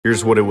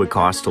Here's what it would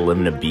cost to live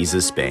in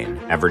Ibiza, Spain.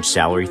 Average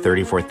salary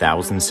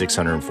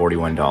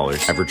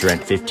 $34,641. Average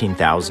rent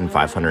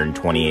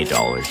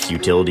 $15,528.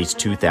 Utilities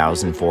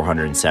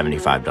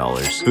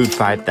 $2,475. Food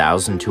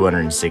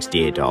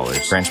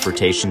 $5,268.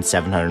 Transportation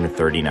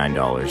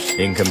 $739.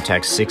 Income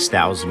tax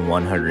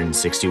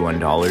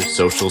 $6,161.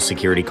 Social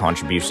security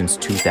contributions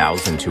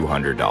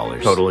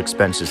 $2,200. Total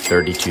expenses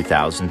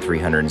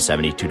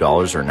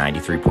 $32,372 or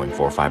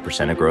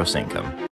 93.45% of gross income.